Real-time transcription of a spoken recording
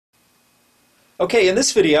Okay, in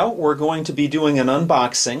this video we're going to be doing an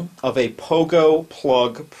unboxing of a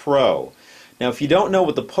Pogoplug Pro. Now if you don't know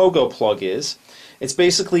what the Pogoplug is, it's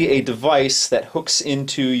basically a device that hooks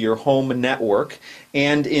into your home network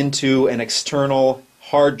and into an external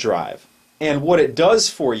hard drive. And what it does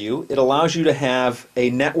for you, it allows you to have a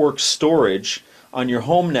network storage on your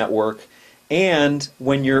home network and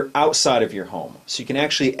when you're outside of your home. So you can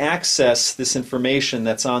actually access this information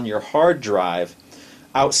that's on your hard drive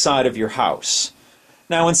outside of your house.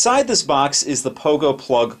 Now inside this box is the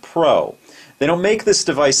Pogoplug Pro. They don't make this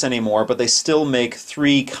device anymore, but they still make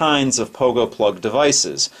three kinds of Pogoplug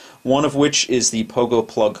devices. One of which is the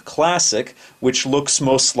Pogoplug Classic, which looks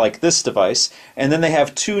most like this device, and then they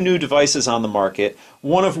have two new devices on the market,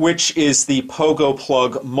 one of which is the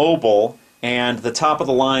Pogoplug Mobile, and the top of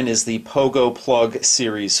the line is the Pogoplug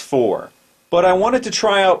Series 4. But I wanted to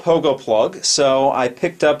try out Pogoplug, so I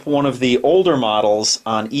picked up one of the older models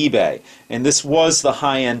on eBay. And this was the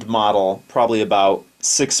high-end model, probably about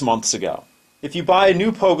 6 months ago. If you buy a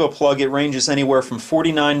new Pogoplug, it ranges anywhere from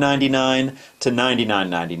 $49.99 to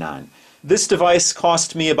 $99.99. This device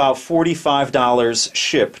cost me about $45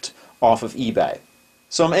 shipped off of eBay.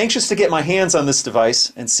 So I'm anxious to get my hands on this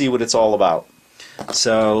device and see what it's all about.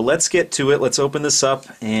 So let's get to it. Let's open this up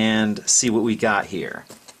and see what we got here.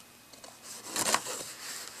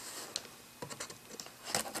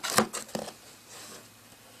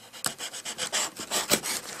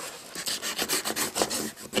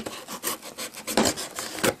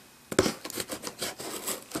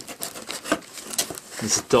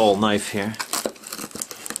 This dull knife here.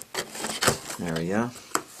 There we go.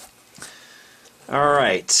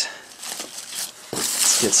 Alright.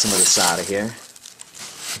 Let's get some of this out of here.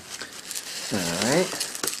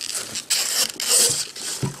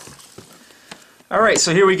 Alright,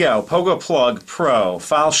 so here we go. Pogoplug Pro.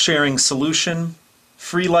 File sharing solution.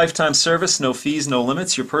 Free lifetime service, no fees, no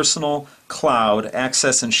limits. Your personal cloud.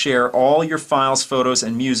 Access and share all your files, photos,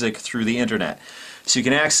 and music through the internet. So you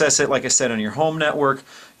can access it, like I said, on your home network.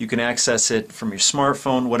 You can access it from your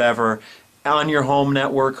smartphone, whatever, on your home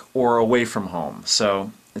network or away from home.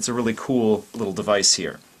 So it's a really cool little device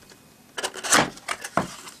here.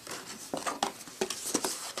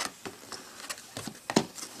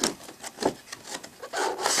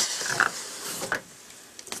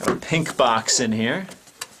 Got a pink box in here.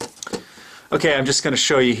 Okay, I'm just going to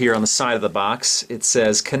show you here on the side of the box. It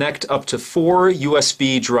says connect up to 4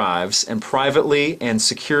 USB drives and privately and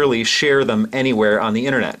securely share them anywhere on the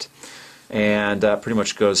internet. And pretty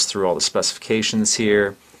much goes through all the specifications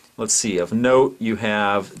here. Let's see, of note you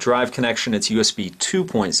have drive connection, it's USB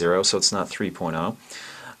 2.0, so it's not 3.0.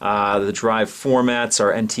 The drive formats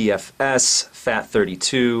are NTFS,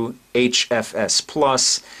 FAT32,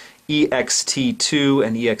 HFS+, EXT2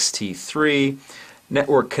 and EXT3.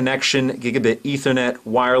 Network connection, gigabit Ethernet,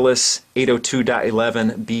 wireless,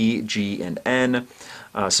 802.11b, G, and N.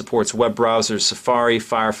 Supports web browsers, Safari,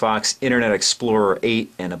 Firefox, Internet Explorer 8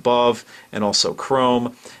 and above, and also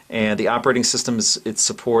Chrome. And the operating systems it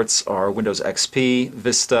supports are Windows XP,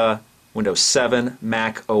 Vista, Windows 7,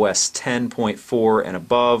 Mac OS 10.4 and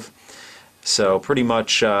above. So pretty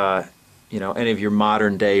much any of your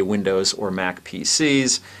modern day Windows or Mac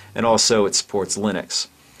PCs. And also it supports Linux.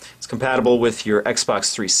 It's compatible with your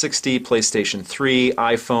Xbox 360, PlayStation 3,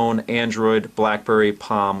 iPhone, Android, BlackBerry,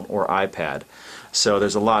 Palm, or iPad. So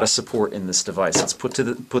there's a lot of support in this device. Let's put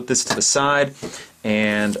this to the side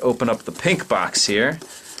and open up the pink box here.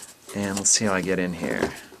 And let's see how I get in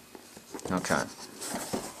here. Okay.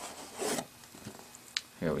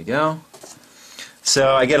 Here we go.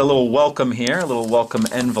 So I get a little welcome here, a little welcome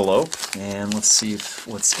envelope. And let's see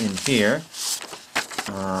what's in here.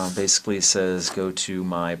 Basically it says go to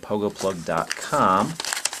mypogoplug.com,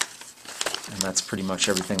 and that's pretty much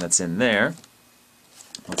everything that's in there.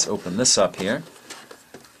 Let's open this up here,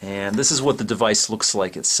 and this is what the device looks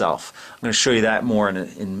like itself. I'm going to show you that more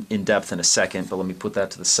in depth in a second, but let me put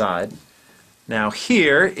that to the side. Now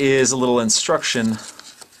here is a little instruction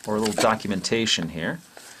or a little documentation here,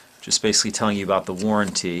 just basically telling you about the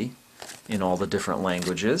warranty in all the different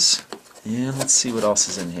languages. And let's see what else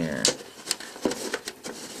is in here.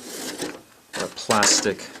 A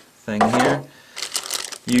plastic thing here.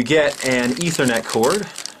 You get an Ethernet cord,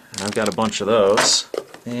 and I've got a bunch of those,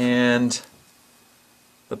 and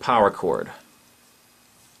the power cord.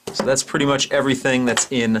 So that's pretty much everything that's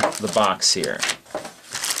in the box here.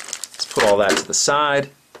 Let's put all that to the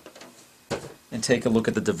side and take a look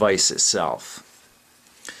at the device itself.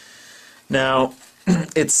 Now,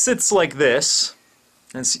 it sits like this.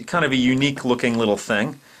 It's kind of a unique looking little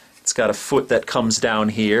thing. It's got a foot that comes down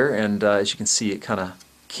here, and as you can see, it kind of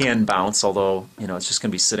can bounce, although it's just going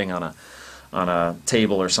to be sitting on on a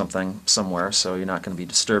table or something somewhere, so you're not going to be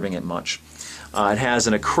disturbing it much. It has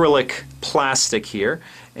an acrylic plastic here,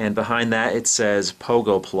 and behind that it says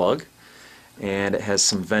Pogoplug, and it has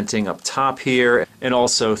some venting up top here and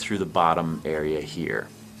also through the bottom area here.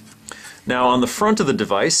 Now on the front of the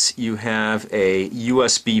device you have a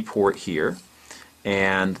USB port here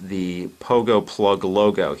and the Pogoplug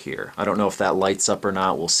logo here. I don't know if that lights up or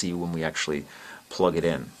not. We'll see when we actually plug it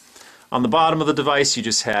in. On the bottom of the device you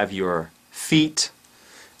just have your feet,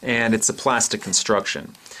 and it's a plastic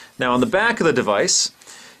construction. Now on the back of the device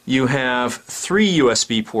you have 3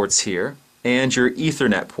 USB ports here and your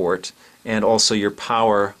Ethernet port and also your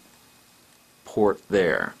power port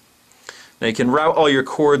there. Now you can route all your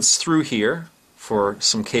cords through here for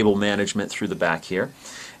some cable management through the back here.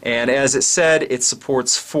 And as it said, it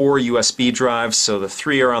supports 4 USB drives, so the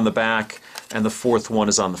 3 are on the back and the 4th one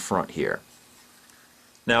is on the front here.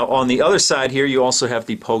 Now on the other side here you also have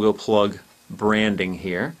the Pogoplug branding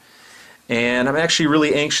here. And I'm actually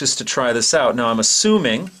really anxious to try this out. Now I'm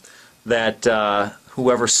assuming that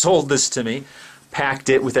whoever sold this to me packed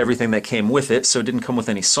it with everything that came with it, so it didn't come with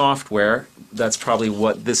any software. That's probably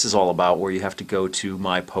what this is all about, where you have to go to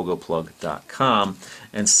mypogoplug.com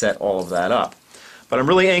and set all of that up. But I'm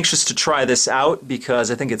really anxious to try this out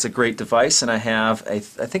because I think it's a great device, and I have I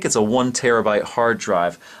think it's a 1 terabyte hard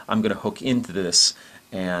drive I'm going to hook into this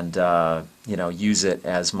and use it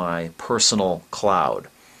as my personal cloud.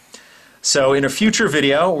 So in a future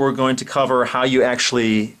video we're going to cover how you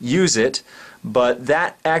actually use it, but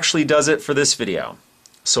that actually does it for this video.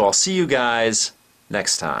 So I'll see you guys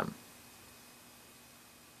next time.